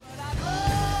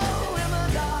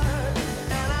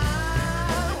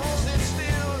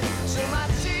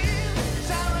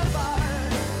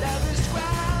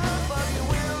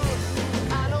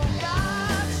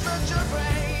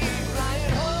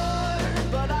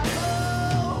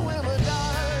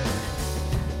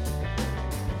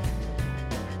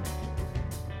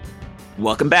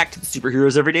Welcome back to the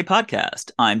Superheroes Everyday Podcast.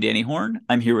 I'm Danny Horn.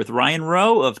 I'm here with Ryan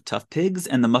Rowe of Tough Pigs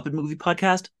and the Muppet Movie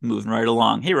Podcast, moving right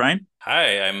along. Hey, Ryan.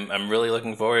 Hi, I'm really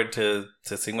looking forward to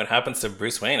seeing what happens to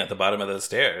Bruce Wayne at the bottom of those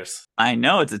stairs. I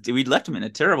know, we left him in a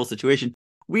terrible situation.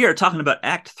 We are talking about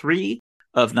Act 3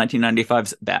 of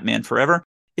 1995's Batman Forever.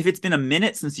 If it's been a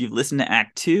minute since you've listened to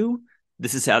Act 2,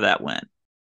 this is how that went.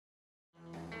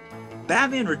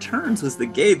 Batman Returns was the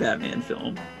gay Batman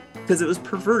film because it was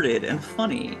perverted and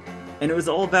funny. And it was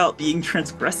all about being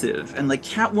transgressive. And like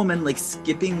Catwoman like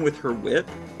skipping with her whip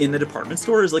in the department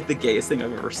store is like the gayest thing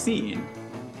I've ever seen.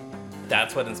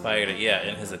 That's what inspired it, yeah,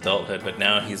 in his adulthood. But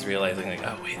now he's realizing like,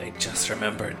 oh wait, I just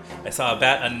remembered. I saw a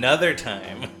bat another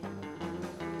time.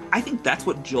 I think that's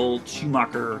what Joel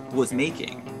Schumacher was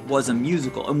making, was a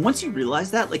musical. And once you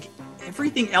realize that, like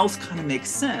everything else kind of makes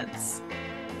sense.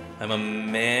 I'm a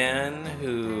man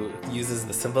who uses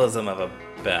the symbolism of a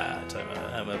bat.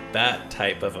 I'm a bat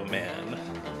type of a man.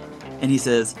 And he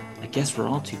says, I guess we're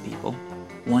all two people.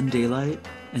 One daylight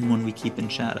and one we keep in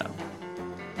shadow.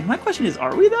 And my question is,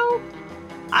 are we though?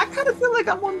 I kind of feel like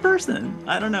I'm one person.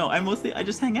 I don't know. I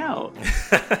just hang out.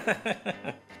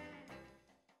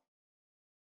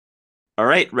 All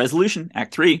right, resolution,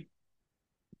 Act 3.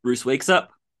 Bruce wakes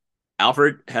up.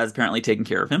 Alfred has apparently taken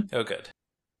care of him. Oh, good.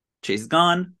 Chase is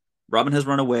gone. Robin has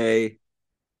run away.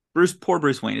 Poor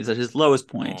Bruce Wayne is at his lowest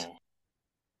point. Oh.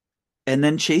 And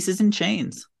then Chase is in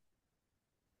chains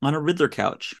on a Riddler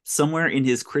couch somewhere in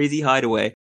his crazy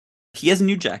hideaway. He has a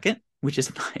new jacket, which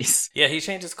is nice. Yeah, he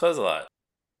changes clothes a lot.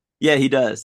 Yeah, he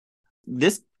does.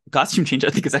 This costume change, I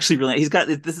think, is actually really...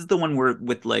 This is the one where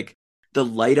with like the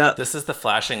light up... This is the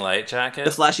flashing light jacket?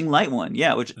 The flashing light one,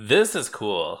 yeah. Which This is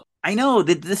cool. I know.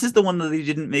 This is the one that they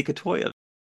didn't make a toy of.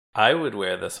 I would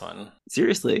wear this one.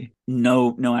 Seriously.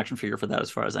 No action figure for that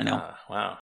as far as I know.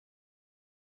 Wow.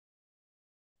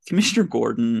 Commissioner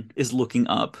Gordon is looking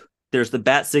up. There's the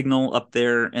bat signal up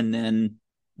there, and then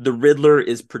the Riddler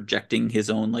is projecting his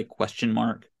own like question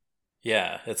mark.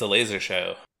 Yeah, it's a laser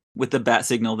show. With the bat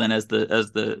signal then as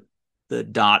the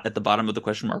dot at the bottom of the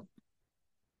question mark.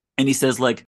 And he says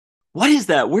like, what is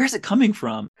that? Where is it coming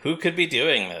from? Who could be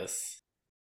doing this?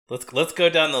 Let's go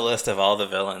down the list of all the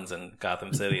villains in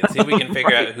Gotham City and see if we can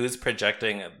figure out who's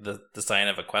projecting the sign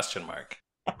of a question mark.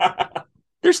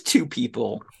 There's two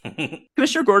people.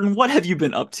 Commissioner Gordon, what have you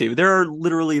been up to?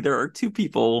 There are two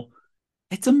people.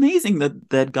 It's amazing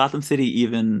that Gotham City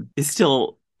even is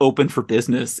still open for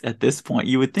business at this point.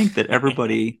 You would think that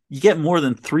everybody, you get more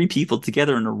than 3 people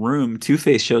together in a room,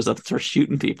 Two-Face shows up and starts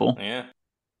shooting people. Yeah.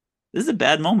 This is a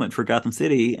bad moment for Gotham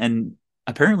City, and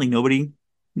apparently nobody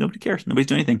cares. Nobody's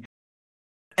doing anything.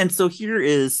 And so here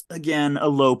is, again, a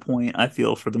low point, I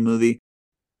feel, for the movie.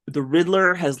 The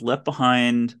Riddler has left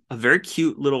behind a very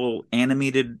cute little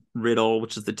animated riddle,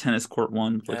 which is the tennis court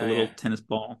one, with like a little tennis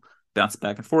ball bouncing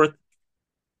back and forth.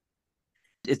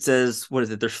 It says, what is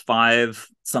it? There's 5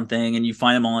 something, and you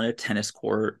find them all in a tennis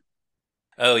court.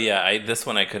 Oh, yeah. This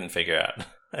one I couldn't figure out.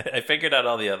 I figured out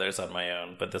all the others on my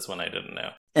own, but this one I didn't know.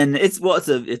 And it's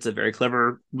a very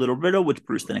clever little riddle, which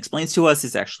Bruce then explains to us.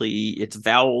 It's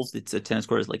vowels. It's a tennis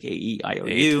court is like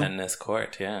A-E-I-O-U. A tennis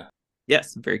court, yeah.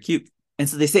 Yes, very cute. And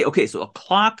so they say, okay, so a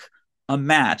clock, a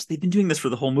match. They've been doing this for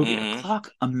the whole movie. Mm-hmm. A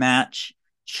clock, a match,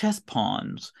 chess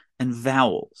pawns, and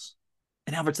vowels.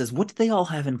 And Albert says, what do they all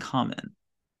have in common?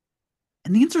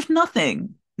 And the answer is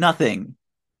nothing. Nothing.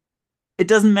 It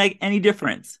doesn't make any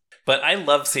difference. But I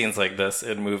love scenes like this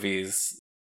in movies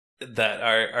that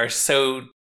are so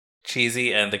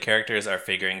cheesy and the characters are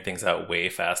figuring things out way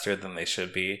faster than they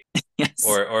should be. Yes.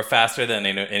 Or faster than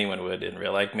anyone would in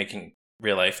real life,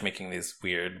 making these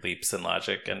weird leaps in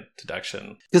logic and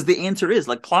deduction. Because the answer is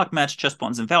like clock, match, chess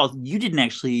pawns, and vowels.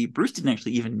 Bruce didn't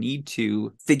actually even need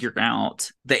to figure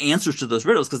out the answers to those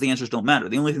riddles because the answers don't matter.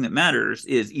 The only thing that matters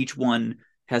is each one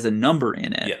has a number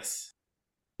in it. Yes.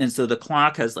 And so the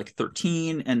clock has like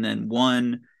 13 and then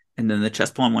 1, and then the chess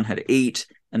pawn one had 8,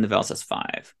 and the vowels has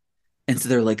 5. And so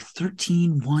they're like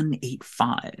 13, 1, 8,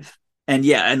 5. And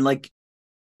yeah, and like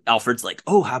Alfred's like,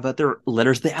 oh, how about their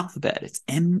letters of the alphabet? It's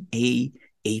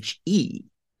M-A-H-E.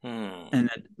 And then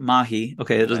Mahi,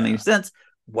 okay, that doesn't make any sense.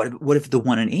 What if the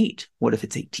 1 and 8? What if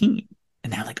it's 18?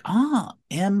 And they're like,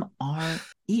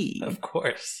 M-R-E. Of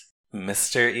course.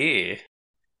 Mr. E.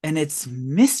 And it's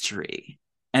mystery.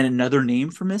 And another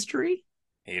name for mystery?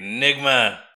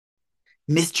 Enigma.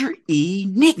 Mr.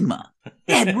 Enigma.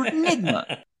 Edward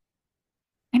Enigma.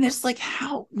 And it's like,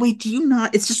 wait, do you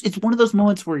not? It's one of those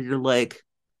moments where you're like,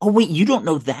 oh, wait, you don't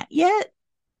know that yet?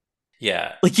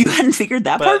 Yeah. Like you hadn't figured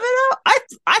that part of it out?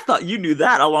 I thought you knew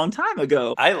that a long time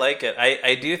ago. I like it.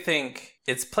 I do think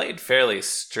it's played fairly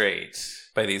straight.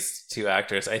 by these two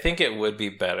actors. I think it would be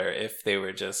better if they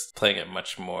were just playing it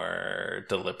much more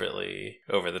deliberately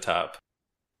over the top.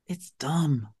 It's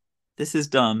dumb. This is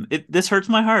dumb. This hurts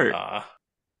my heart. Ah,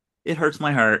 It hurts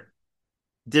my heart.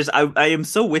 I am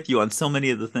so with you on so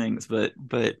many of the things, but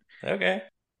okay.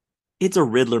 it's a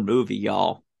Riddler movie,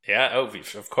 y'all. Yeah, oh,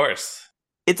 of course.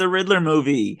 It's a Riddler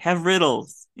movie. Have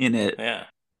riddles in it. Yeah.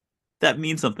 That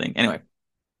means something. Anyway,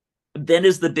 then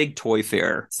is the big toy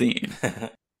fair scene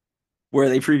where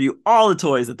they preview all the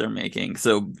toys that they're making.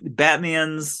 So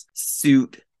Batman's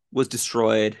suit was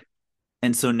destroyed.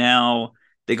 And so now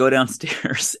they go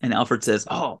downstairs and Alfred says,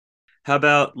 "Oh, how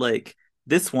about like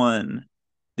this one?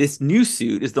 This new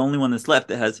suit is the only one that's left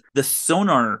that has the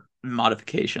sonar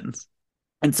modifications."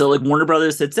 And so like Warner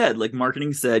Brothers had said, like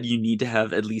marketing said, you need to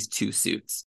have at least 2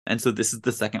 suits. And so this is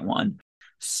the second one.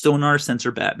 Sonar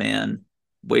sensor Batman,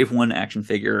 Wave 1 action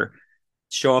figure,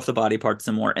 show off the body parts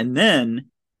some more. And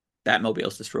then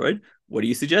Batmobile's destroyed. What do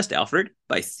you suggest, Alfred?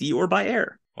 By sea or by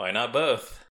air? Why not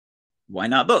both? Why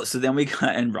not both? So then we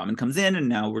got, and Robin comes in, and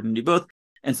now we're going to do both.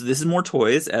 And so this is more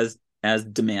toys as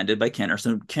demanded by Kenner.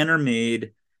 So Kenner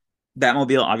made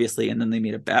Batmobile, obviously, and then they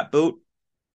made a Batboat,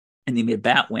 and they made a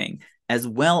Batwing, as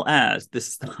well as, this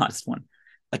is the hottest one,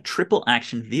 a triple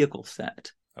action vehicle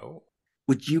set. Oh.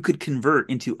 Which you could convert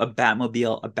into a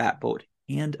Batmobile, a Batboat,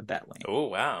 and a Batwing. Oh,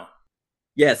 wow.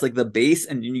 Yeah, it's like the base,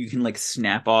 and you can like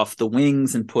snap off the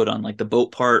wings and put on like the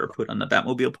boat part or put on the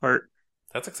Batmobile part.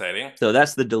 That's exciting. So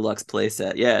that's the deluxe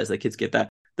playset. Yeah, as the kids get that.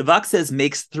 The box says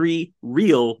makes 3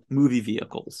 real movie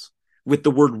vehicles with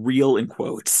the word real in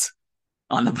quotes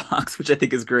on the box, which I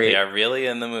think is great. They are really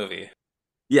in the movie.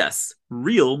 Yes,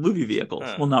 real movie vehicles.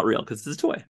 Well, not real because it's a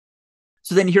toy.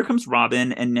 So then here comes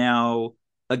Robin, and now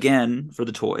again for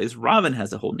the toys, Robin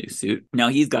has a whole new suit. Now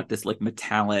he's got this like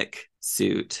metallic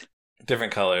suit.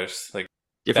 Different colors. Like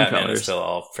different Batman colors. Is still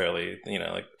all fairly,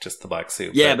 like just the black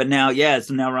suit. Yeah, but now,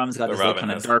 so now Robin's got this like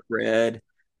kind of dark red,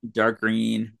 dark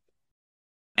green,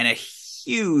 and a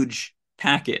huge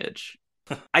package.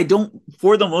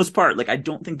 For the most part, like I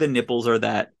don't think the nipples are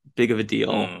that big of a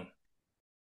deal.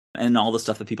 And all the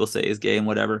stuff that people say is gay and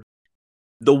whatever.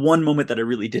 The one moment that I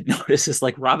really did notice is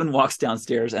like Robin walks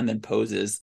downstairs and then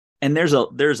poses, and there's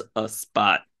a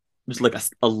spot, there's like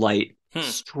a light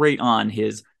straight on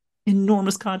his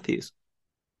enormous codpiece.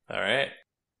 All right.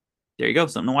 There you go.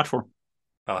 Something to watch for.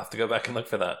 I'll have to go back and look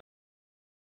for that.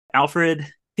 Alfred,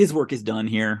 his work is done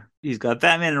here. He's got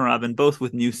Batman and Robin, both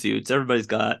with new suits. Everybody's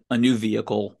got a new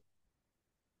vehicle.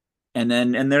 And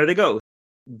there they go.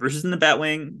 Bruce is in the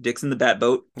Batwing, Dick's in the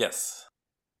Batboat. Yes.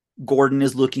 Gordon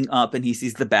is looking up and he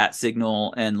sees the bat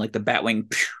signal and like the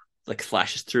Batwing like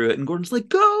flashes through it. And Gordon's like,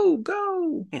 go,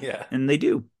 go. Yeah. And they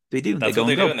do. They do. That's they what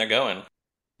they're doing. They're going.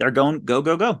 They're going, go,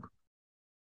 go, go.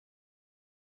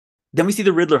 Then we see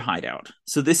the Riddler hideout.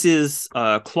 So this is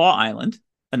Claw Island,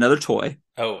 another toy.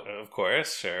 Oh, of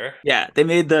course, sure. Yeah, they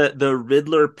made the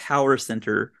Riddler Power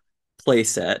Center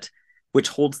playset, which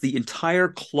holds the entire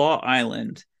Claw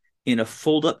Island in a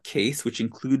fold-up case, which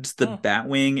includes the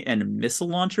Batwing and missile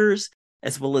launchers,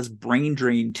 as well as brain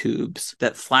drain tubes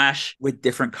that flash with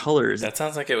different colors. That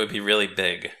sounds like it would be really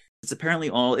big. It's apparently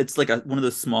it's like one of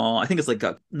those small, I think it's like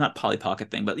a, not Polly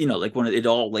Pocket thing, but like it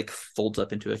all like folds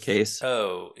up into a case.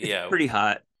 Oh, yeah. It's pretty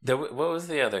hot. What was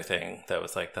the other thing that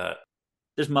was like that?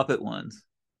 There's Muppet ones.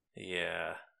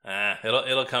 Yeah.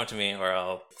 It'll come to me, or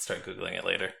I'll start Googling it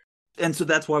later. And so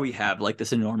that's why we have like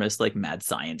this enormous like mad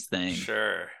science thing.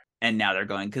 Sure. And now they're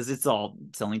going, because it's all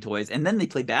selling toys. And then they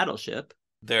play Battleship.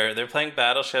 They're playing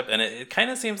Battleship, and it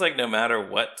kind of seems like no matter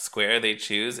what square they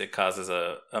choose, it causes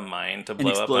a mine to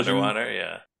blow up underwater.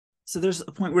 Yeah. So there's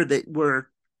a point where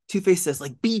Two-Face says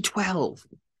like B12,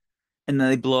 and then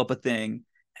they blow up a thing,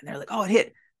 and they're like, oh, it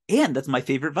hit, and that's my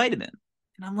favorite vitamin.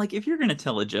 And I'm like, if you're gonna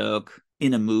tell a joke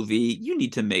in a movie, you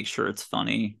need to make sure it's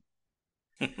funny.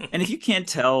 And if you can't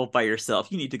tell by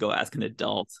yourself, you need to go ask an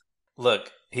adult.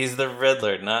 Look, he's the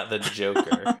Riddler, not the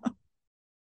Joker.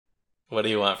 What do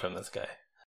you want from this guy?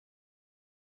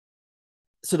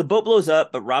 So the boat blows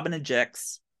up, but Robin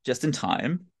ejects just in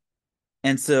time.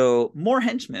 And so more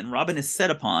henchmen. Robin is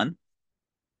set upon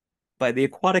by the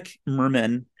aquatic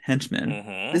merman henchmen.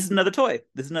 Mm-hmm. This is another toy.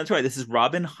 This is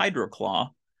Robin Hydroclaw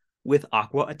with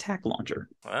Aqua Attack Launcher.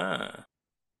 Ah.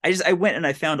 I went and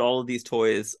I found all of these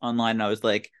toys online, and I was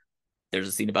like, there's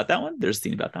a scene about that one. There's a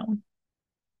scene about that one.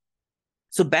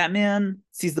 So Batman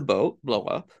sees the boat blow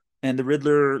up, and the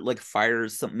Riddler like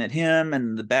fires something at him,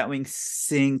 and the Batwing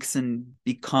sinks and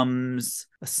becomes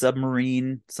a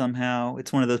submarine somehow.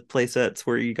 It's one of those playsets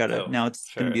where you gotta going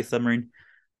to be a submarine.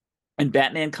 And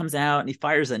Batman comes out and he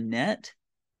fires a net.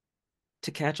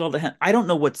 to catch all the I don't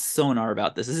know what's sonar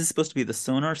about this. Is this supposed to be the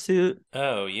sonar suit?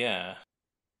 Oh, yeah.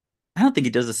 I don't think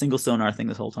he does a single sonar thing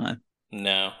this whole time.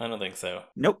 No, I don't think so.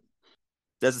 Nope.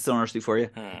 That's a sonar suit for you.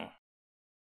 Hmm.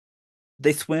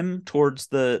 They swim towards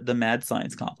the mad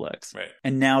science complex. Right.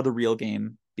 And now the real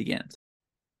game begins.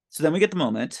 So then we get the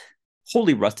moment.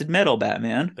 Holy rusted metal,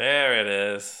 Batman. There it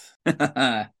is.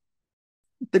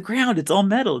 The ground, it's all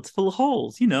metal. It's full of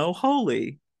holes.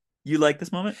 Holy. You like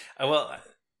this moment? Well,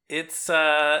 it's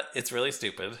really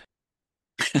stupid.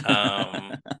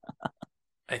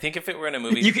 I think if it were in a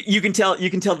movie, you can tell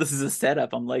this is a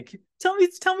setup. I'm like, tell me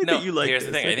no, that you like here's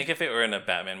this. the thing. I think if it were in a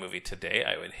Batman movie today,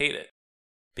 I would hate it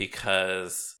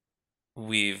because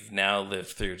we've now lived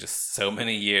through just so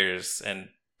many years and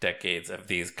decades of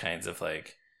these kinds of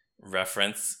like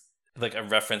reference, like a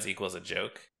reference equals a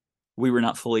joke. We were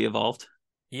not fully evolved.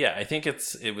 Yeah, I think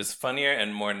it was funnier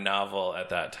and more novel at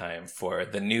that time for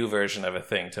the new version of a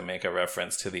thing to make a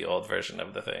reference to the old version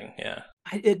of the thing. Yeah.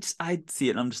 I see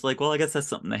it and I'm just like, well, I guess that's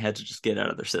something they had to just get out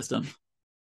of their system.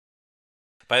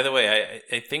 By the way,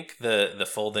 I think the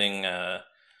folding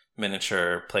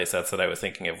miniature playsets that I was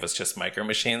thinking of was just micro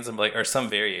machines and like or some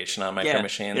variation on micro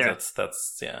machines. Yeah.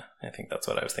 That's yeah, I think that's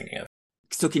what I was thinking of.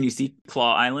 So can you see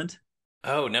Claw Island?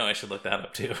 Oh no, I should look that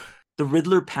up too. The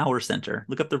Riddler Power Center.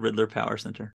 Look up the Riddler Power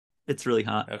Center. It's really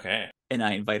hot. Okay. And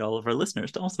I invite all of our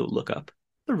listeners to also look up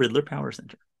the Riddler Power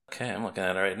Center. Okay, I'm looking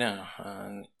at it right now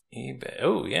on eBay.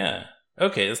 Oh yeah.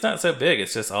 Okay, it's not so big.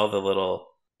 It's just all the little.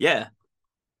 Yeah,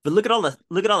 but look at all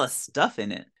the stuff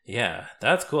in it. Yeah,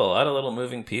 that's cool. A lot of little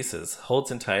moving pieces. Holds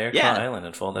entire Claw Island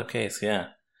in fold-up case. Yeah,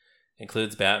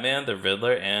 includes Batman, the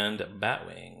Riddler, and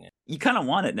Batwing. You kind of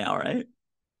want it now, right?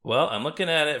 Well, I'm looking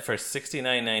at it for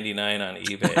 $69.99 on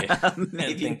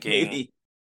eBay.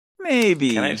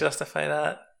 Maybe. Can I justify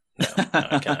that? No,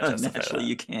 I cannot justify Naturally, that.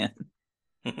 you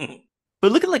can.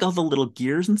 But look at like all the little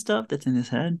gears and stuff that's in his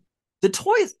head. The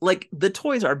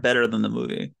toys are better than the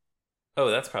movie.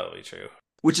 Oh, that's probably true.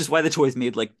 Which is why the toys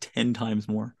made like 10 times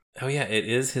more. Oh yeah, it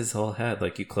is his whole head.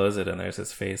 Like you close it and there's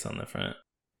his face on the front.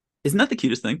 Isn't that the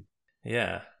cutest thing?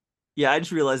 Yeah. Yeah, I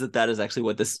just realized that is actually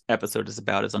what this episode is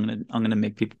about. Is I'm gonna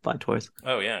make people buy toys.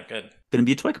 Oh yeah, good. Gonna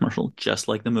be a toy commercial, just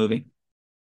like the movie.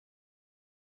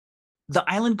 The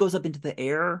island goes up into the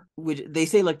air, which they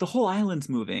say like the whole island's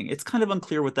moving. It's kind of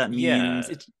unclear what that means. Yeah.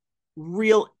 It's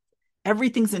real.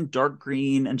 Everything's in dark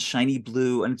green and shiny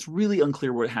blue, and it's really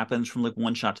unclear what happens from like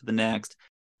one shot to the next.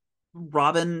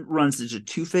 Robin runs into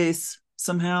Two-Face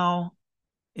somehow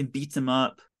and beats him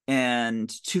up. And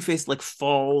Two-Face like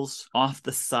falls off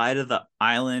the side of the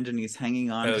island and he's hanging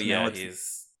on. Oh yeah,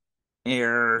 he's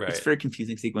air. Right. It's a very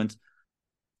confusing sequence.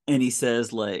 And he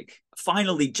says like,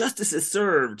 finally, justice is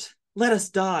served. Let us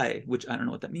die. Which I don't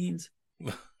know what that means.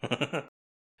 I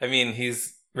mean,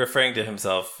 he's referring to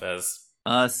himself as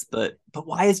us, but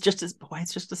why is justice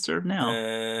served now?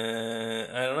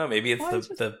 I don't know. Maybe it's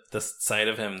the side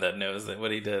of him that knows that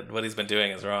what he's been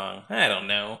doing is wrong. I don't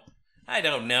know.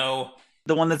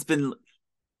 The one that's been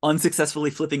unsuccessfully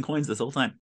flipping coins this whole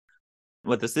time.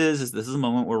 What this is a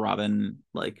moment where Robin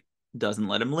like doesn't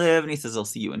let him live, and he says, "I'll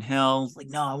see you in hell." He's like,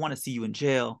 "No, I want to see you in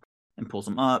jail," and pulls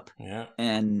him up. Yeah.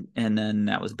 And then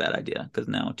that was a bad idea because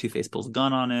now Two-Face pulls a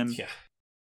gun on him. Yeah.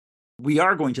 We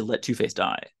are going to let Two-Face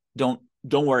die. Don't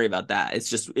worry about that.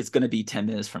 It's going to be 10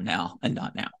 minutes from now and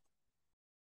not now.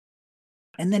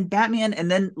 And then Batman,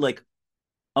 and then like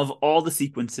of all the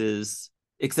sequences,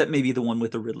 except maybe the one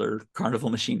with the Riddler carnival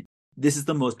machine, this is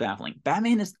the most baffling.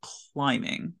 Batman is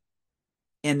climbing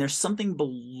and there's something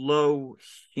below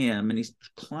him and he's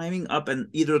climbing up and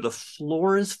either the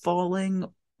floor is falling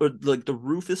or like the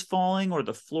roof is falling or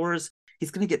the floor is, he's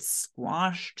going to get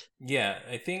squashed. Yeah,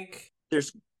 I think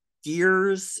there's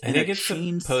gears. I think it's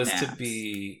supposed to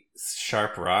be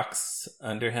sharp rocks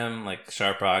under him, like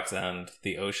sharp rocks and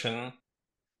the ocean.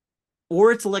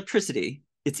 Or it's electricity.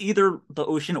 It's either the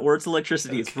ocean or it's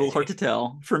electricity. Okay. It's real hard to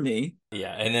tell for me.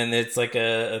 Yeah, and then it's like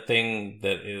a thing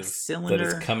that is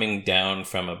coming down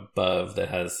from above that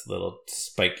has little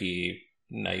spiky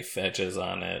knife edges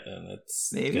on it, and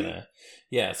it's gonna.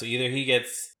 Yeah, so either he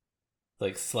gets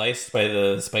like sliced by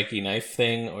the spiky knife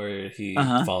thing, or he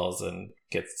falls and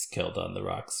gets killed on the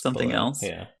rocks. Something else.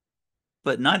 Yeah,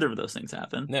 but neither of those things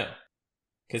happen. No,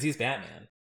 because he's Batman.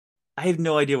 I have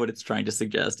no idea what it's trying to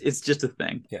suggest. It's just a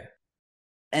thing. Yeah.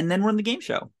 And then we're in the game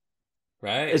show.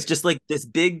 Right. It's just like this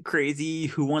big, crazy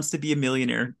Who Wants to Be a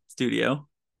Millionaire studio.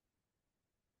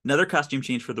 Another costume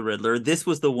change for the Riddler. This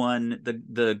was the one,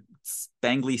 the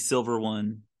spangly silver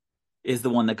one is the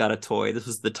one that got a toy. This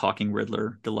was the Talking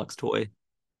Riddler deluxe toy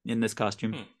in this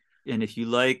costume. And if you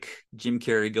like Jim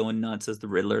Carrey going nuts as the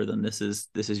Riddler, then this is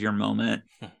your moment.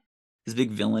 This his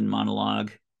big villain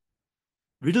monologue.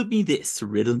 Riddle me this,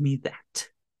 riddle me that.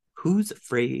 Who's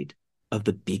afraid of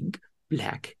the big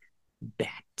black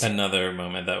bat? Another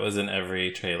moment that was in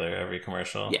every trailer, every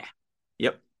commercial. Yeah.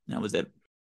 Yep. That was it.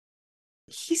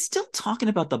 He's still talking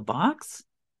about the box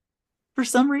for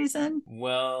some reason.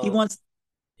 Well, he wants.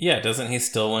 Yeah, doesn't he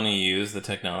still want to use the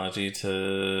technology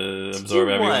to absorb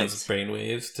everyone's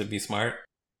brainwaves to be smart?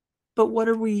 But what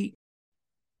are we?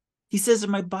 He says that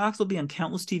my box will be on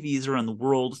countless TVs around the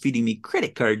world, feeding me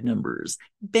credit card numbers,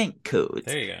 bank codes,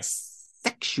 there you go,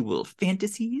 sexual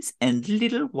fantasies, and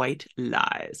little white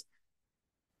lies.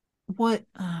 What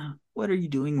are you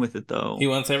doing with it, though? He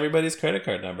wants everybody's credit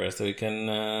card number so he can,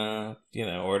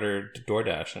 order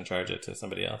DoorDash and charge it to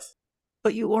somebody else.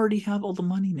 But you already have all the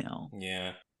money now.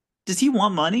 Yeah. Does he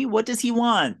want money? What does he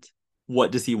want?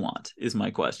 What does he want is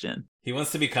my question. He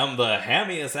wants to become the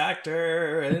hammiest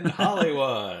actor in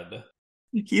Hollywood.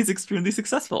 He's extremely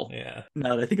successful. Yeah.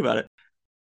 Now that I think about it.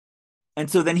 And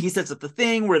so then he sets up the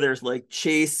thing where there's like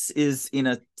Chase is in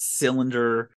a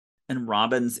cylinder and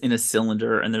Robin's in a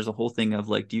cylinder. And there's a whole thing of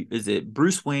like, is it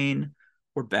Bruce Wayne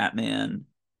or Batman?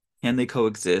 Can they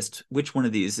coexist? Which one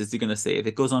of these is he going to save?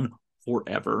 It goes on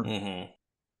forever. Mm-hmm.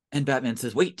 And Batman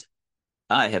says, wait,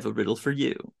 I have a riddle for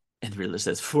you. And the Riddler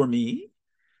says, for me?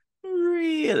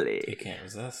 Really? He can't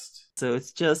resist. So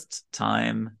it's just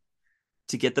time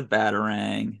to get the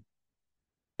Batarang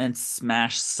and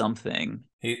smash something.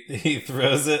 He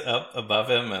throws it up above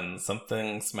him and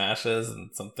something smashes and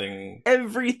something...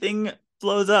 Everything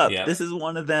blows up. Yep. This is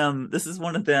one of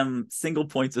them single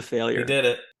points of failure. He did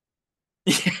it.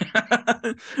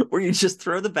 Yeah. Where you just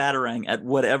throw the Batarang at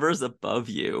whatever's above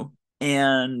you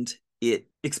and it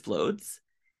explodes.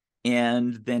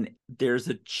 And then there's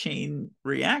a chain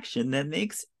reaction that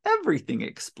makes everything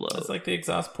explode. It's like the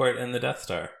exhaust port in the Death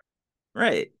Star.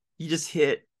 Right. You just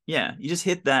hit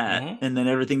that, mm-hmm. And then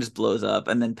everything just blows up,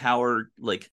 and then power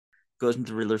like goes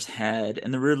into the Riddler's head,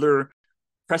 and the Riddler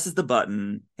presses the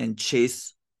button, and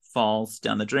Chase falls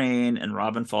down the drain, and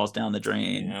Robin falls down the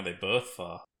drain. Yeah, they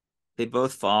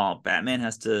both fall. Batman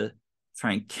has to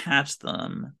try and catch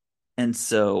them. And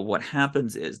so what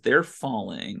happens is they're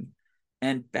falling,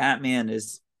 and Batman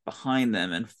is behind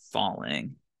them and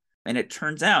falling. And it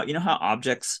turns out, you know how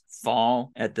objects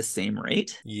fall at the same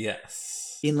rate?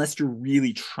 Yes. Unless you're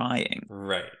really trying.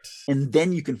 Right. And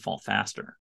then you can fall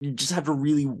faster. You just have to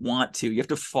really want to. You have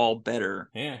to fall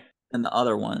better than the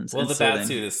other ones. Well, the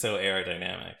Batsuit is so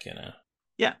aerodynamic, you know?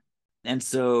 Yeah. And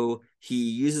so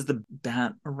he uses the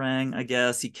Batarang, I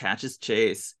guess. He catches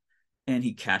Chase, and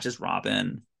he catches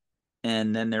Robin.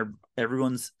 And then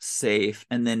everyone's safe.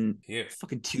 And then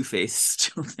fucking Two-Face is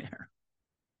still there.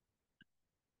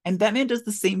 And Batman does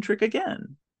the same trick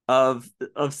again of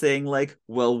saying like,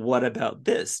 well, what about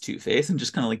this, Two-Face? And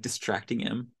just kind of like distracting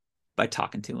him by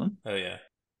talking to him. Oh, yeah.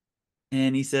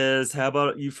 And he says, how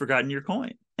about you've forgotten your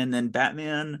coin? And then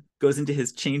Batman goes into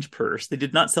his change purse. They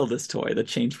did not sell this toy, the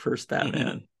change purse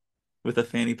Batman, with a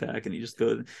fanny pack. And he just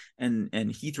goes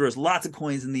and he throws lots of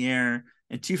coins in the air.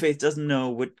 And Two-Face doesn't know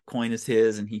what coin is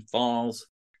his. And he falls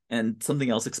and something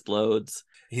else explodes.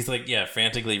 He's like,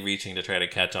 frantically reaching to try to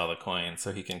catch all the coins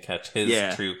so he can catch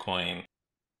his true coin.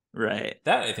 Right.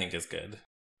 That, I think, is good.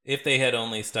 If they had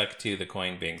only stuck to the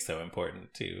coin being so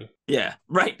important, too. Yeah,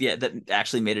 right. Yeah, that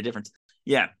actually made a difference.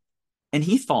 Yeah. And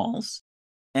he falls,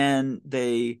 and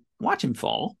they watch him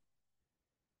fall.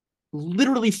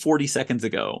 Literally 40 seconds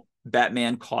ago,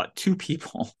 Batman caught two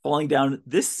people falling down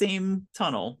this same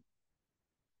tunnel,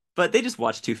 but they just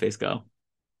watched Two-Face go.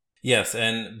 Yes,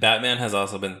 and Batman has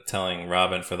also been telling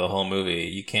Robin for the whole movie,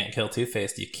 you can't kill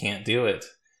Two-Face, you can't do it.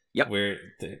 Yep. We're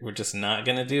just not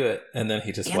going to do it. And then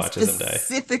he just watches him die.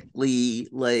 Specifically,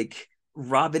 like,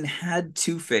 Robin had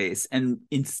Two-Face, and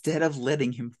instead of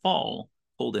letting him fall,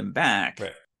 pulled him back.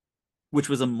 Right. Which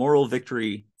was a moral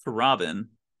victory for Robin.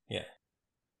 Yeah.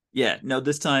 Yeah, no,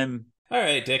 this time... All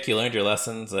right, Dick, you learned your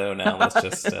lesson, so now let's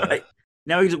just... Right.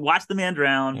 Now you just watch the man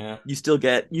drown. Yeah. You still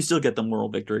get the moral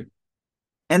victory.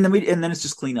 And then it's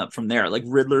just clean up from there. Like,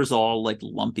 Riddler's all like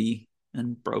lumpy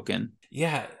and broken.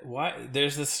 Yeah, why?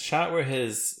 There's this shot where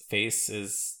his face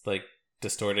is like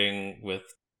distorting with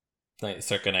like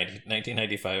circa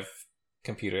 1995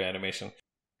 computer animation.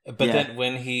 But then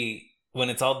when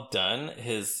it's all done,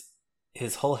 his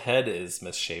whole head is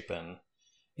misshapen.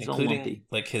 He's including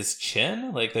like his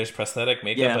chin. Like there's prosthetic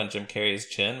makeup on Jim Carrey's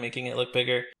chin, making it look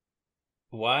bigger.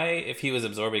 Why, if he was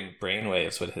absorbing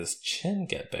brainwaves, would his chin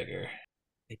get bigger?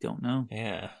 I don't know.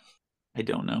 Yeah. I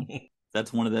don't know.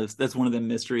 That's one of the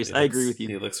mysteries. I agree with you.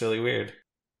 He looks really weird.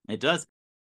 It does.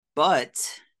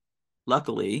 But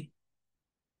luckily,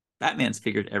 Batman's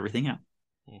figured everything out.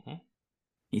 Mm-hmm.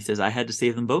 He says, I had to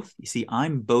save them both. You see,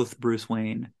 I'm both Bruce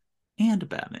Wayne and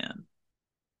Batman.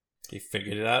 He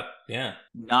figured it out, yeah.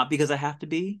 Not because I have to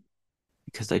be,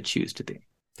 because I choose to be.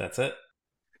 That's it.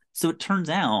 So it turns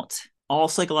out all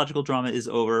psychological drama is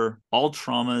over. All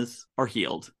traumas are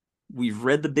healed. We've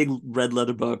read the big red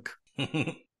leather book.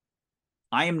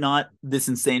 I am not this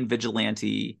insane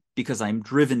vigilante because I'm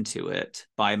driven to it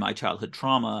by my childhood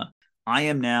trauma. I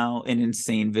am now an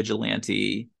insane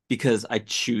vigilante because I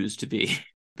choose to be.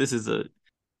 This is a...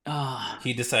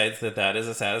 He decides that is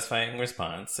a satisfying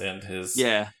response, and his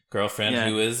girlfriend,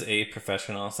 who is a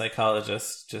professional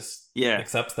psychologist, just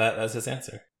accepts that as his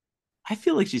answer. I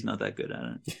feel like she's not that good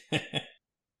at it.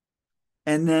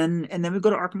 and then we go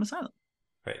to Arkham Asylum.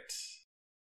 Right.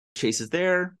 Chase is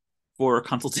there for a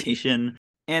consultation,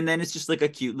 and then it's just like a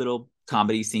cute little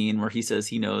comedy scene where he says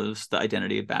he knows the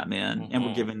identity of Batman,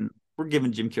 and we're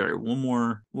giving Jim Carrey one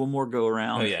more go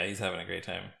around. Oh yeah, he's having a great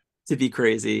time to be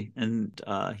crazy, and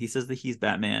he says that he's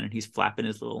Batman, and he's flapping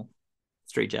his little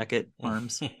straitjacket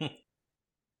arms,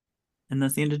 and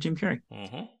that's the end of Jim Carrey.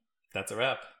 That's a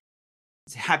wrap.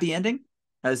 It's a happy ending,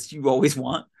 as you always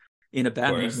want in a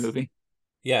Batman movie.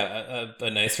 Yeah, a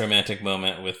nice romantic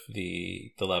moment with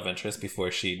the love interest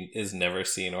before she is never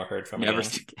seen or heard from again.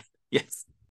 Yes.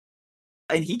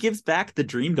 And he gives back the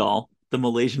dream doll, the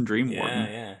Malaysian dream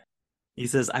warden. Yeah. He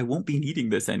says, I won't be needing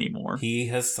this anymore. He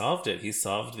has solved it. He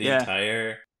solved the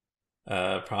entire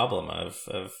problem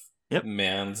of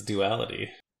man's duality.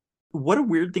 What a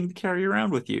weird thing to carry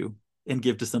around with you and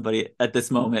give to somebody at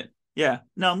this moment. Yeah.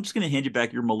 No, I'm just going to hand you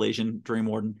back your Malaysian dream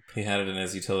warden. He had it in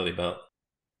his utility belt.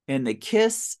 And they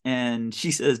kiss, and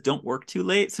she says, don't work too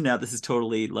late. So now this is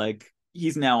totally like,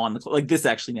 he's now on the, like, this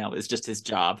actually now is just his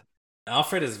job.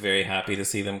 Alfred is very happy to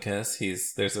see them kiss.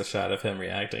 There's a shot of him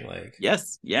reacting like,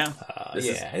 yes, yeah.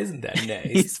 Isn't that nice?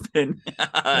 He's been,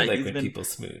 I like when people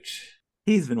smooch.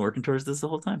 He's been working towards this the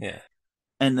whole time. Yeah.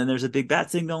 And then there's a big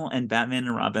bat signal, and Batman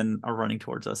and Robin are running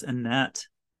towards us. And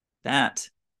that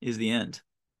is the end.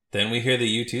 Then we hear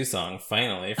the U2 song,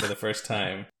 finally, for the first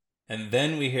time. And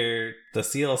then we hear the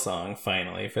Seal song,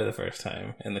 finally, for the first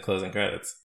time in the closing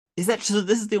credits. Is that so?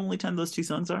 This is the only time those two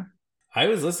songs are? I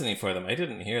was listening for them. I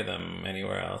didn't hear them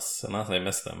anywhere else, unless I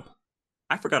missed them.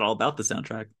 I forgot all about the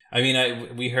soundtrack. I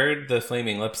mean, we heard the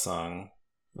Flaming Lips song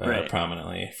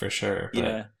prominently, for sure. But...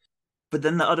 yeah. But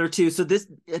then the other two, so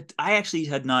I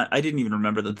didn't even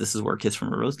remember that this is where Kiss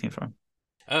from a Rose came from.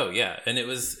 Oh, yeah. And it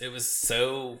was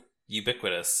so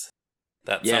ubiquitous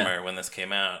that summer when this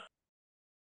came out.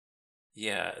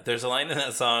 Yeah, there's a line in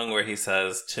that song where he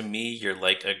says, to me, you're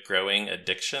like a growing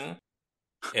addiction.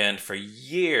 And for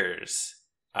years,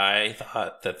 I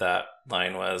thought that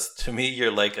line was, to me, you're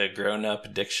like a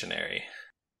grown-up dictionary.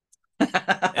 And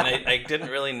I didn't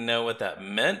really know what that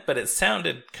meant, but it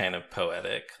sounded kind of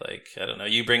poetic. Like, I don't know,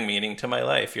 you bring meaning to my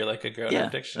life. You're like a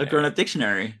grown-up dictionary. A grown-up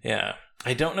dictionary. Yeah.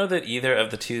 I don't know that either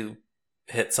of the two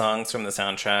hit songs from the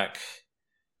soundtrack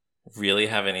really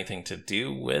have anything to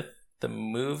do with the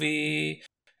movie.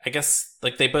 I guess,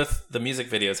 like, the music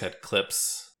videos had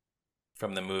clips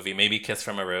from the movie. Maybe Kiss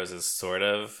from a Rose is sort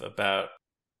of about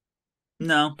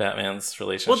Batman's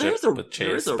relationship with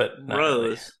Chase, but not Rose.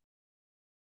 Really.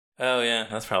 Oh yeah,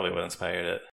 that's probably what inspired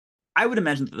it. I would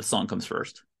imagine that the song comes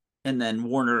first, and then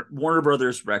Warner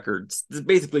Brothers Records. This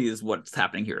basically is what's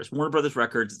happening here. Is Warner Brothers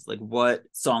Records is like, what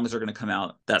songs are going to come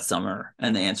out that summer,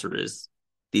 and the answer is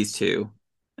these two,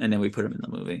 and then we put them in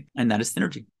the movie, and that is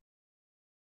synergy.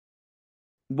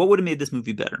 What would have made this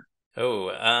movie better? Oh,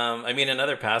 I mean,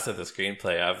 another pass at the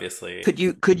screenplay, obviously. Could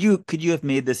you have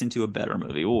made this into a better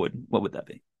movie? What would that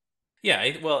be? Yeah,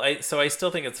 I still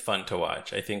think it's fun to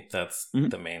watch. I think that's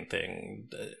the main thing.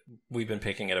 We've been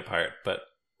picking it apart, but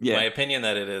my opinion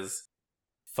that it is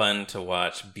fun to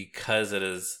watch because it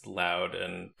is loud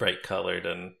and bright colored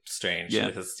and strange. Yeah.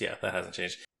 Because that hasn't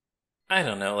changed. I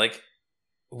don't know. Like,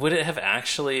 would it have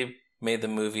actually made the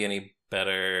movie any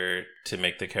better to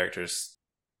make the characters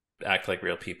act like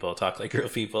real people, talk like real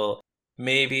people?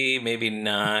 Maybe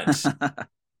not.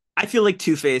 I feel like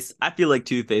Two-Face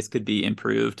could be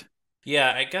improved.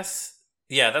 Yeah, I guess.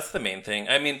 Yeah, that's the main thing.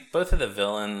 I mean, both of the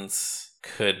villains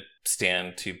could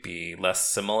stand to be less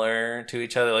similar to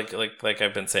each other. Like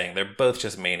I've been saying, they're both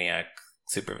just maniac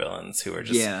supervillains who are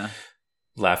just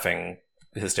laughing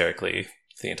hysterically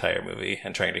the entire movie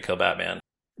and trying to kill Batman.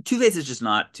 Two-Face is just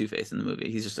not Two-Face in the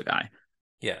movie. He's just a guy.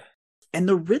 Yeah. And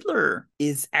the Riddler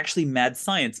is actually Mad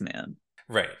Science Man.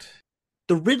 Right.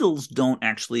 The riddles don't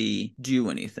actually do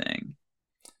anything.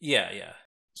 Yeah.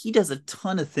 He does a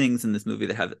ton of things in this movie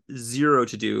that have zero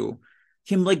to do.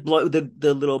 Him like blow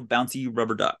the little bouncy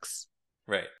rubber ducks.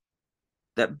 Right.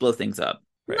 That blow things up.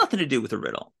 Right. Nothing to do with the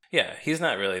riddle. Yeah, he's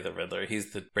not really the Riddler.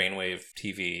 He's the brainwave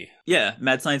TV. Yeah,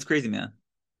 mad science crazy man.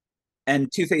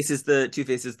 And Two-Face is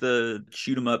the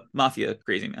shoot 'em up mafia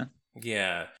crazy man.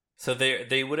 Yeah. So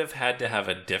they would have had to have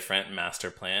a different master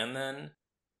plan then.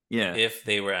 Yeah. If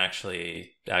they were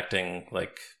actually acting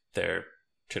like their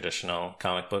traditional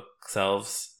comic book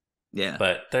selves. Yeah.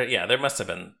 But there must have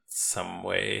been some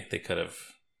way they could have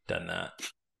done that.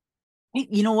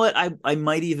 You know what? I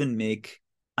might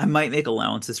make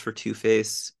allowances for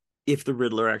Two-Face if the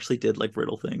Riddler actually did like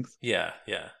riddle things. Yeah.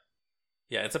 Yeah,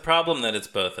 it's a problem that it's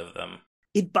both of them.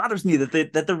 It bothers me that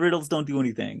the riddles don't do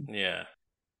anything. Yeah.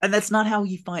 And that's not how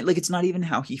he it's not even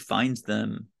how he finds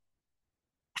them.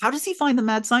 How does he find the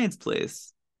mad science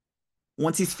place?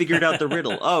 Once he's figured out the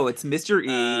riddle. Oh, it's Mr.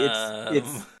 E.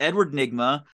 It's Edward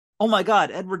Nygma. Oh my god,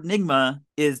 Edward Nygma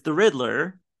is the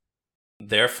Riddler.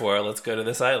 Therefore, let's go to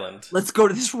this island. Let's go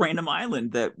to this random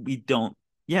island that we don't.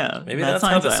 Yeah, maybe that's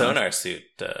how the sonar suit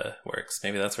works.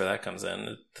 Maybe that's where that comes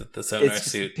in. The sonar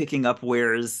suit picking up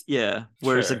where's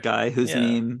a guy whose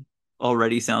name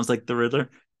already sounds like the Riddler.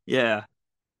 Yeah.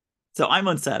 So I'm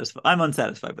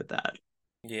unsatisfied with that.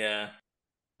 Yeah.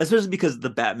 Especially because the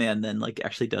Batman then like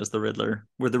actually does the Riddler,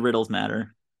 where the riddles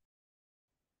matter.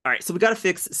 All right, so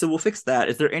we'll fix that.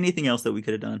 Is there anything else that we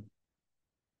could have done?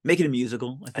 Make it a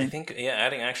musical, I think.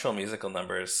 Adding actual musical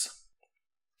numbers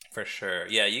for sure.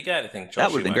 Yeah, you got to think Joel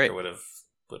Schumacher would have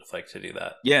liked to do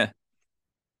that. Yeah.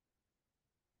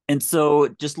 And so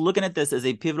just looking at this as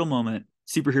a pivotal moment,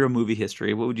 superhero movie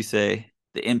history, what would you say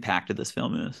the impact of this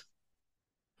film is?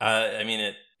 I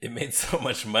mean, it made so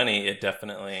much money. It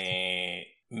definitely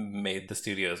made the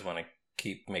studios want to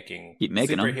keep making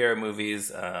superhero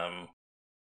movies. And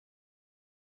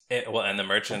the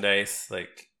merchandise,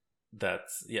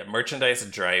 merchandise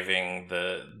driving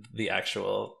the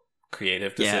actual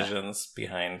creative decisions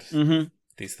behind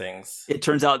these things. It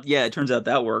turns out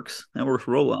that works. That works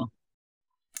real well.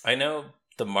 I know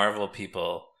the Marvel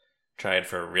people tried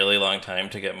for a really long time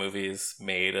to get movies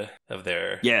made of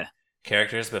their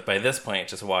characters, but by this point,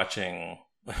 just watching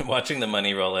the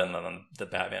money roll in on the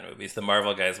Batman movies, the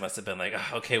Marvel guys must have been like,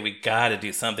 oh, okay, we gotta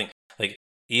do something. Like,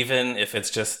 even if it's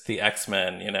just the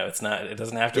X-Men, it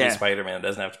doesn't have to be Spider-Man, it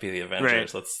doesn't have to be the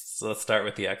Avengers. Right. Let's start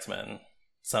with the X-Men.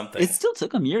 Something. It still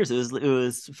took them years. It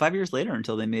was 5 years later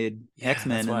until they made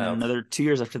X-Men, and then another 2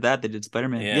 years after that they did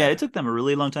Spider-Man. Yeah, it took them a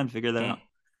really long time to figure that out.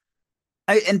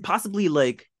 And possibly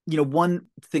one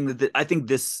thing that I think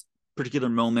this particular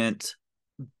moment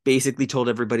basically told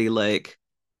everybody like,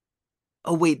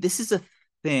 oh wait, this is a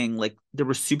thing. Like there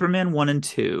was Superman 1 and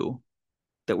 2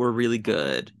 that were really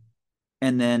good,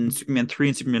 and then Superman 3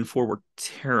 and Superman 4 were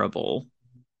terrible.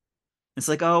 It's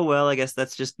like, oh well, I guess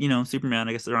that's just Superman.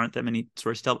 I guess there aren't that many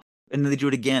stories to tell. And then they do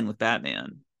it again with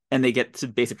Batman, and they get to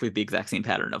basically the exact same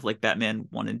pattern of like Batman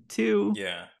 1 and 2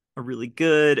 are really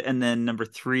good, and then number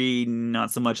 3 not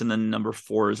so much, and then number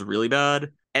 4 is really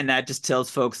bad. And that just tells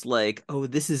folks like, oh,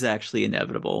 this is actually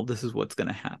inevitable. This is what's going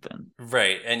to happen.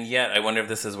 Right. And yet I wonder if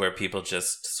this is where people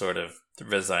just sort of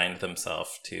resigned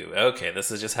themselves to, okay, this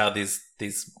is just how these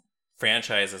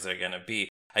franchises are going to be.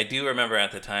 I do remember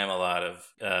at the time a lot of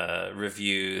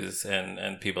reviews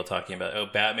and people talking about, oh,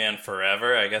 Batman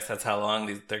forever. I guess that's how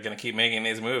long they're going to keep making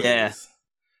these movies.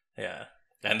 Yeah.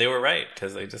 And they were right,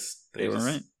 because they were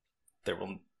right. There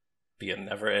will be a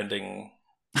never-ending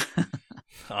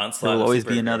onslaught. There will always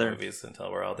be another movies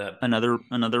until we're all dead. Another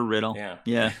riddle.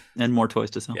 Yeah, and more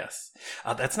toys to sell. Yes,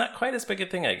 that's not quite as big a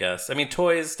thing, I guess. I mean,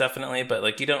 toys definitely, but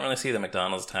like you don't really see the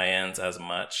McDonald's tie-ins as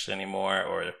much anymore,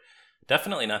 or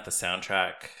definitely not the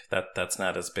soundtrack. That's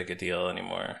not as big a deal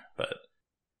anymore. But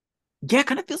yeah, it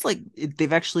kind of feels like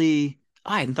they've actually.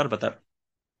 I hadn't thought about that.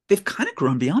 They've kind of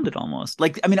grown beyond it almost.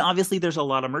 Like, I mean, obviously there's a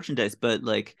lot of merchandise, but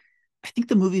like, I think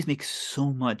the movies make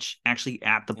so much actually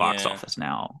at the box office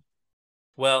now.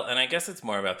 Well, and I guess it's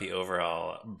more about the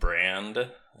overall brand.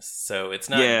 So it's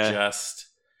not just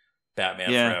Batman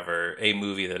Forever, a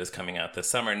movie that is coming out this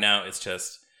summer. Now it's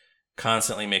just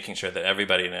constantly making sure that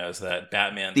everybody knows that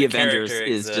Batman, the Avengers,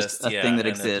 is exists, just a thing that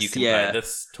exists. You can buy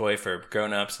this toy for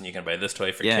grown-ups, and you can buy this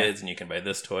toy for kids, and you can buy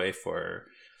this toy for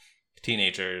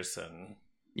teenagers. And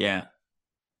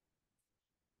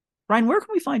Ryan, where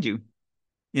can we find you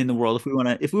in the world if we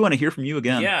want to hear from you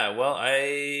again? Yeah, well,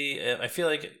 I feel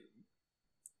like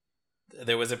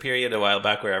there was a period a while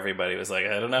back where everybody was like,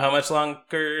 I don't know how much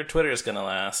longer Twitter's going to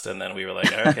last. And then we were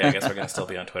like, okay, I guess we're going to still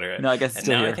be on Twitter. No, I guess and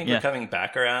still now here. I think we're coming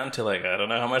back around to like, I don't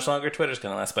know how much longer Twitter's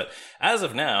going to last. But as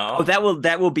of now... Oh, that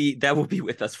will be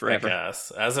with us forever. I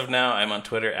guess. As of now, I'm on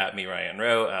Twitter at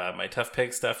 @MeRyanRowe. My Tough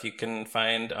Pig stuff you can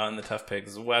find on the Tough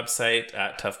Pigs website,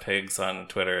 at Tough Pigs on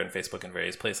Twitter and Facebook and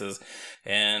various places.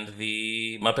 And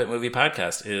the Muppet Movie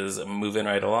Podcast is moving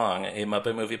right along, a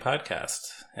Muppet Movie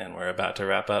Podcast. And we're about to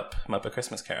wrap up Muppet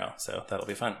Christmas Carol, so that'll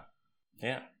be fun.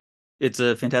 Yeah. It's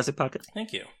a fantastic podcast.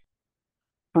 Thank you.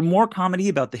 For more comedy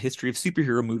about the history of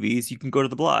superhero movies, you can go to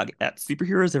the blog at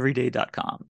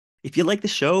superheroeseveryday.com. If you like the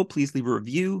show, please leave a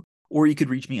review, or you could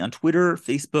reach me on Twitter,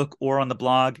 Facebook, or on the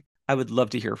blog. I would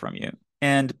love to hear from you.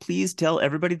 And please tell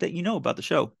everybody that you know about the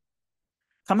show.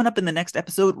 Coming up in the next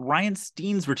episode, Ryan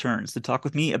Steens returns to talk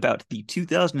with me about the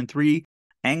 2003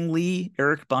 Ang Lee,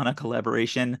 Eric Bana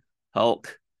collaboration,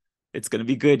 Hulk. It's going to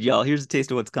be good, y'all. Here's a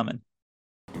taste of what's coming.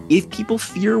 If people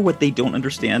fear what they don't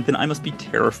understand, then I must be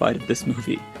terrified of this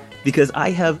movie, because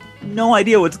I have no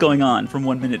idea what's going on from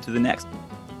 1 minute to the next.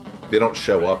 They don't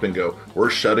show up and go, we're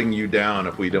shutting you down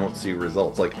if we don't see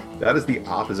results. Like, that is the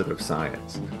opposite of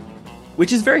science.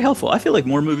 Which is very helpful. I feel like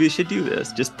more movies should do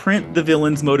this. Just print the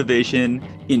villain's motivation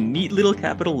in neat little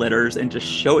capital letters and just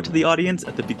show it to the audience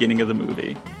at the beginning of the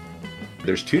movie.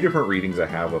 There's two different readings I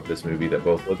have of this movie that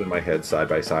both live in my head side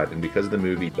by side, and because the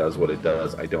movie does what it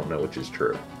does, I don't know which is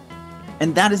true.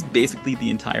 And that is basically the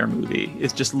entire movie,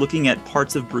 is just looking at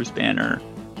parts of Bruce Banner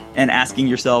and asking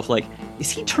yourself, like,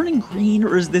 is he turning green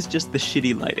or is this just the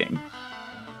shitty lighting?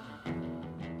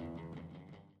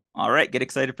 All right, get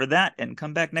excited for that and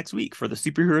come back next week for the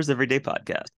Superheroes Everyday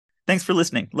podcast. Thanks for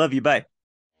listening. Love you. Bye.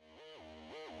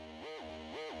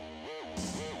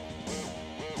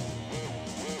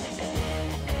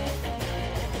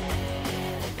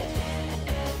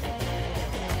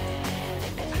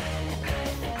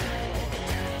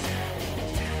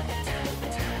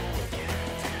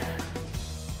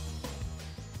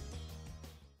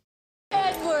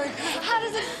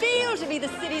 To be the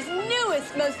city's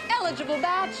newest, most eligible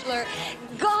bachelor.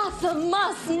 Gotham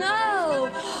must know.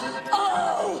 Oh,